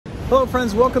Hello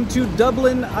friends, welcome to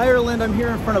Dublin, Ireland. I'm here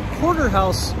in front of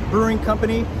Porterhouse Brewing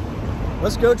Company.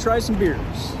 Let's go try some beers.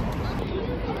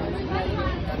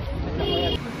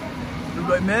 We've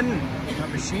got men, got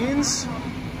machines.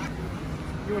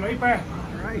 You alright, Bear?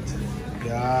 Right.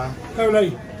 Yeah. How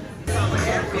late?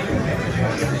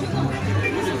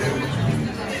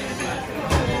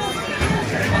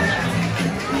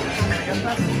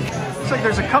 Looks like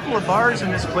there's a couple of bars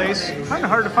in this place. Kind of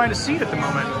hard to find a seat at the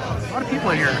moment. A lot of people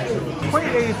in here. Quite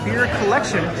a beer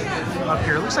collection up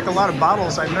here. Looks like a lot of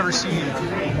bottles I've never seen. Kind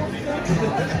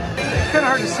of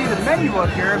hard to see the menu up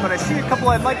here, but I see a couple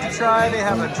I'd like to try. They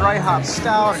have a dry hop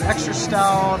stout, an extra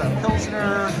stout, a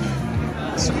pilsner,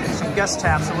 some guest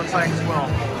taps it looks like as well.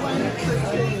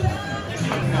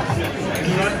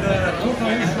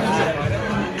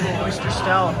 Oyster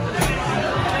stout.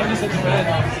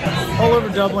 All over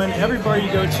Dublin, every bar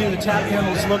you go to, the tap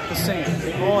handles look the same.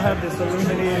 They all have this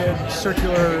illuminated,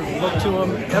 circular look to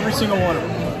them, every single one of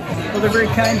them. Well, they're very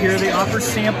kind here. They offer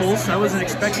samples. I wasn't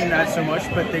expecting that so much,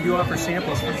 but they do offer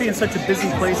samples. For being such a busy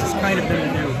place, it's kind of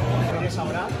been new.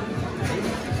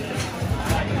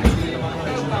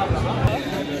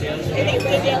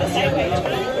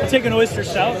 I'll take an oyster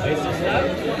stout.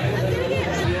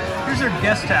 Here's their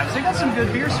guest taps. They got some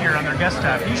good beers here on their guest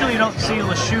tap. Usually you don't see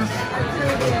LaChouffe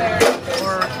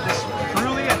or this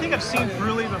Brewly. I think I've seen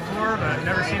Brewly before, but I've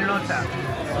never seen it on tap.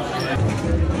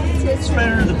 It's right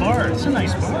under the bar. It's a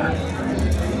nice bar.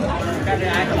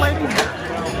 Good lighting here.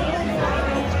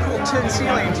 Cool tin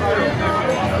ceiling too.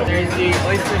 There's the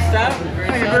oyster stout.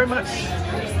 Thank you very much.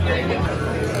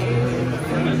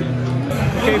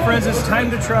 Okay friends, it's time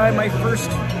to try my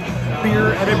first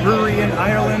beer at a brewery in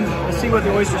Ireland. Let's see what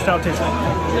the oyster stout tastes like.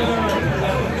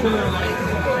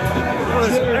 Oh,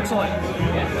 it's excellent.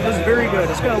 It's very good.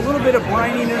 It's got a little bit of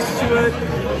brininess to it.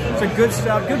 It's a good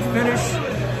stout, good finish.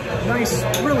 Nice,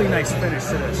 really nice finish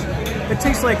to this. It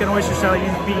tastes like an oyster stout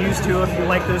you'd be used to if you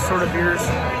like those sort of beers.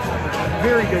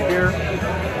 Very good beer.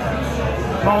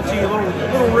 Malty, a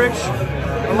little rich.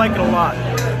 I like it a lot.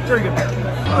 Very good beer.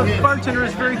 The bartender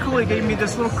is very cool. He gave me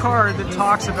this little card that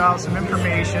talks about some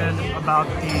information about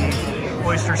the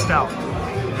oyster stout.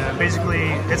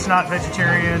 Basically, it's not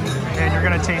vegetarian, and you're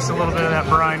going to taste a little bit of that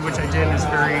brine, which I did, and it's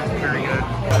very, very good.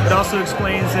 It also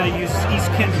explains that it uses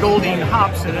East Kent Golding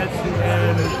hops in it,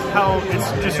 and how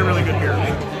it's just a really good beer.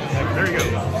 There you go.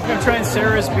 I'm going to try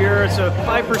Sarah's beer. It's a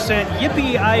 5%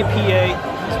 Yippee IPA.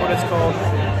 That's what it's called.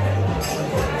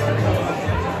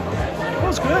 Oh,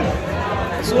 it's good.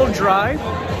 It's a little dry.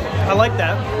 I like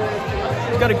that.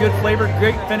 It's got a good flavor,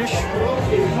 great finish.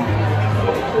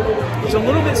 It's a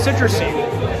little bit citrusy,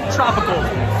 tropical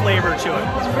flavor to it.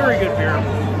 It's a very good beer.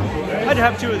 I'd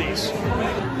have 2 of these.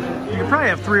 You could probably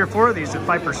have 3 or 4 of these at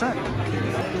 5%.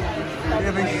 They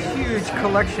have a huge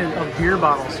collection of beer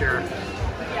bottles here.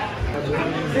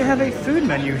 They have a food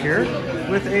menu here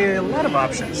with a lot of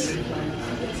options.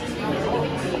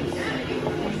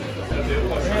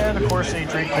 And of course a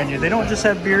drink menu. They don't just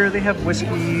have beer, they have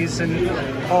whiskeys and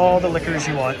all the liquors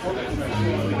you want.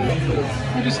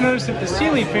 I just noticed that the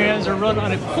ceiling fans are run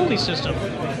on a pulley system.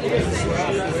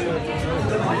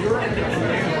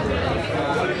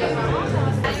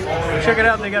 Check it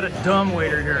out, they got a dumb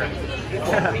waiter here.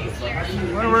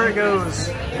 Wonder where it goes.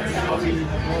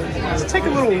 Let's take a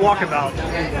little walkabout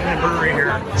in the brewery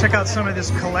here. Check out some of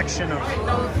this collection of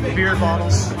beer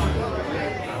bottles.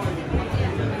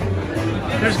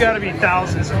 There's got to be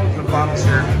thousands of bottles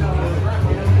here.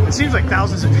 It seems like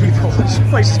thousands of people. This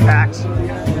place is packed.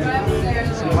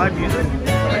 Some live music.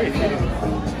 Great.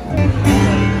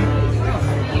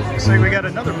 Looks like we got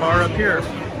another bar up here.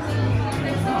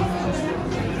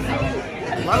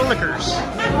 A lot of liquors.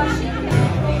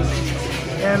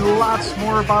 And lots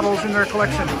more bottles in their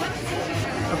collection.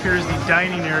 Up here is the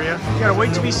dining area. You gotta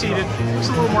wait to be seated. It's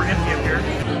a little more empty up here.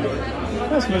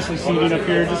 That's mostly seating up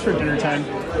here just for dinner time.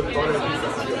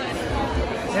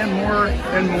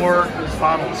 And more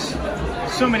bottles.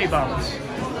 So many bottles.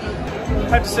 I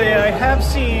have to say I have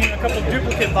seen a couple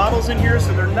duplicate bottles in here,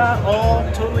 so they're not all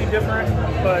totally different,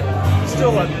 but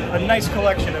still a nice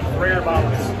collection of rare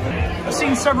bottles. I've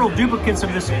seen several duplicates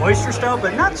of this oyster stout,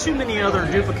 but not too many other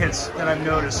duplicates that I've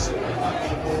noticed. We've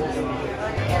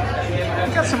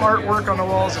got some artwork on the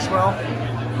walls as well.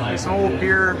 Like some old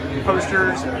beer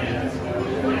posters,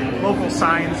 local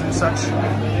signs and such.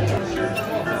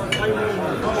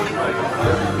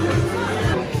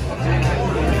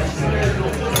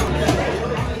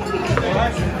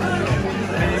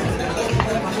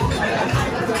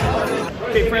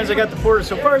 Okay friends, I got the porter.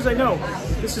 So far as I know,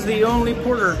 this is the only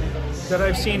porter that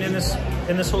I've seen in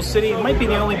in this whole city. It might be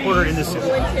the only porter in this city.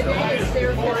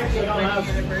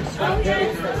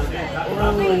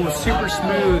 Oh, super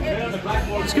smooth.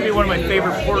 This could be one of my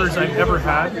favorite porters I've ever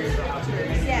had.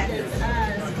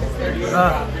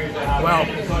 Wow.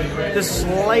 This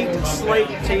slight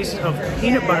taste of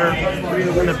peanut butter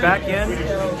on the back end.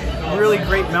 Really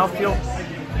great mouthfeel.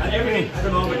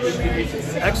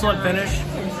 Excellent finish.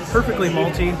 Perfectly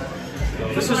malty.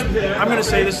 I'm going to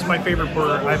say this is my favorite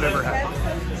porter I've ever had.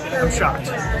 I'm shocked.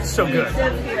 It's so good.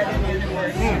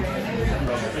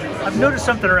 I've noticed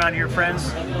something around here,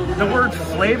 friends. The word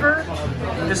flavor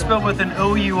is spelled with an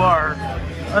O-U-R,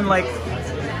 unlike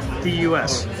the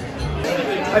US.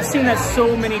 I've seen that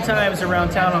so many times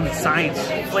around town on the signs.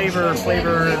 Flavor,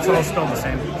 it's all spelled the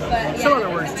same. Some other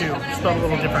words too, spelled a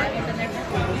little different.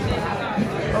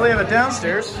 Well, they have it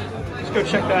downstairs. Let's go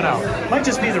check that out. Might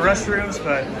just be the restrooms,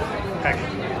 but heck.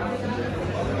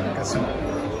 Got some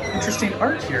interesting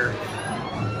art here.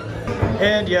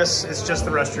 And yes, it's just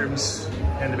the restrooms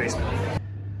and the basement.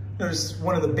 There's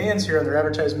one of the bands here on their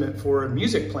advertisement for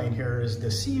music playing here is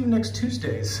the See You Next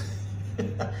Tuesdays.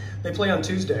 They play on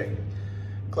Tuesday.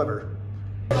 Clever.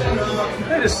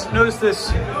 I just noticed this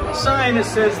sign that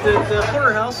says that the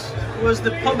Porterhouse was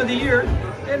the pub of the year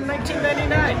in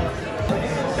 1999.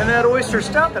 And that oyster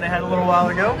stout that I had a little while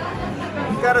ago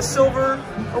got a silver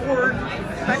award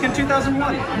back in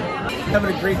 2001.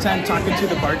 Having a great time talking to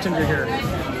the bartender here.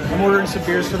 I'm ordering some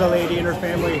beers for the lady and her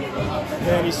family.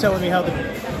 And he's telling me how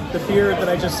the beer that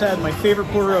I just had, my favorite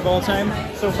porter of all time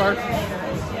so far,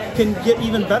 can get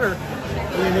even better.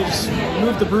 I mean, they just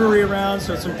moved the brewery around,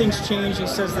 so some things changed. He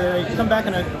says that I come back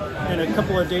in a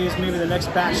couple of days, maybe the next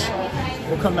batch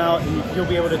will come out and you'll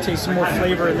be able to taste some more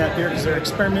flavor in that beer because they're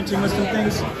experimenting with some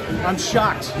things. I'm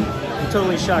shocked. I'm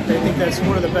totally shocked. I think that's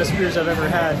one of the best beers I've ever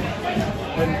had.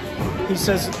 And he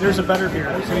says there's a better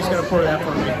beer, so he's going to pour that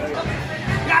for me.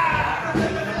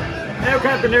 Now,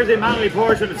 Captain, there's the manly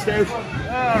portion of stout.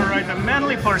 All right, the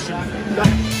manly portion.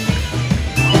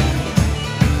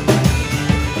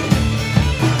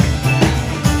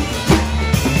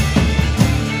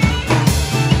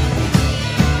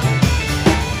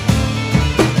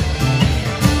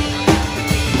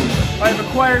 I've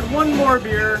acquired one more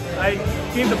beer. I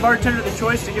gave the bartender the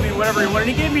choice to give me whatever he wanted.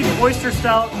 He gave me the oyster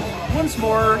stout once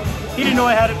more. He didn't know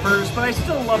I had it first, but I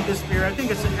still love this beer. I think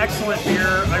it's an excellent beer.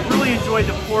 I really enjoyed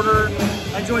the porter.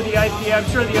 I enjoyed the IPA. I'm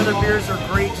sure the other beers are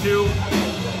great too.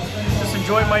 Just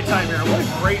enjoying my time here. What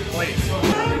a great place.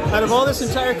 Out of all this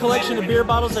entire collection of beer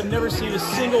bottles, I've never seen a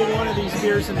single one of these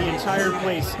beers in the entire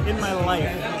place in my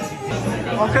life.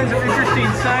 All kinds of interesting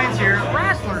signs here.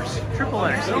 Rasslers, triple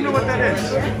X. I don't know what that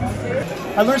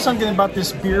is. I learned something about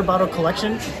this beer bottle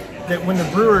collection, that when the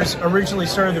brewers originally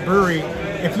started the brewery,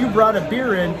 if you brought a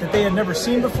beer in that they had never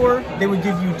seen before, they would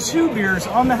give you 2 beers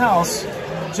on the house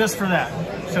just for that.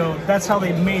 So that's how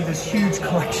they made this huge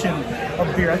collection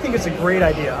of beer. I think it's a great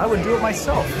idea. I would do it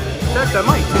myself. In fact, I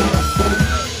might.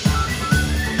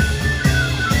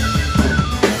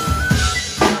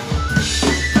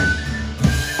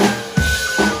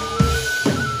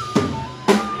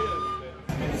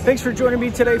 Thanks for joining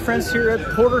me today, friends, here at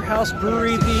Porterhouse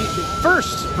Brewery, the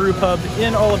first brew pub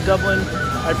in all of Dublin.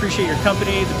 I appreciate your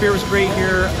company. The beer was great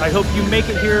here. I hope you make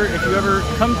it here if you ever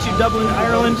come to Dublin,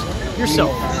 Ireland,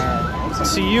 yourself. I'll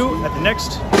see you at the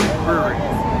next brewery.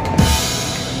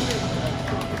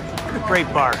 What a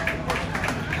great bar.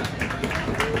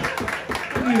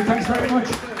 Thanks very much.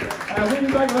 We'll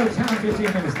be back about 10 or 15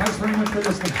 minutes. Thanks very much for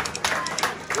listening.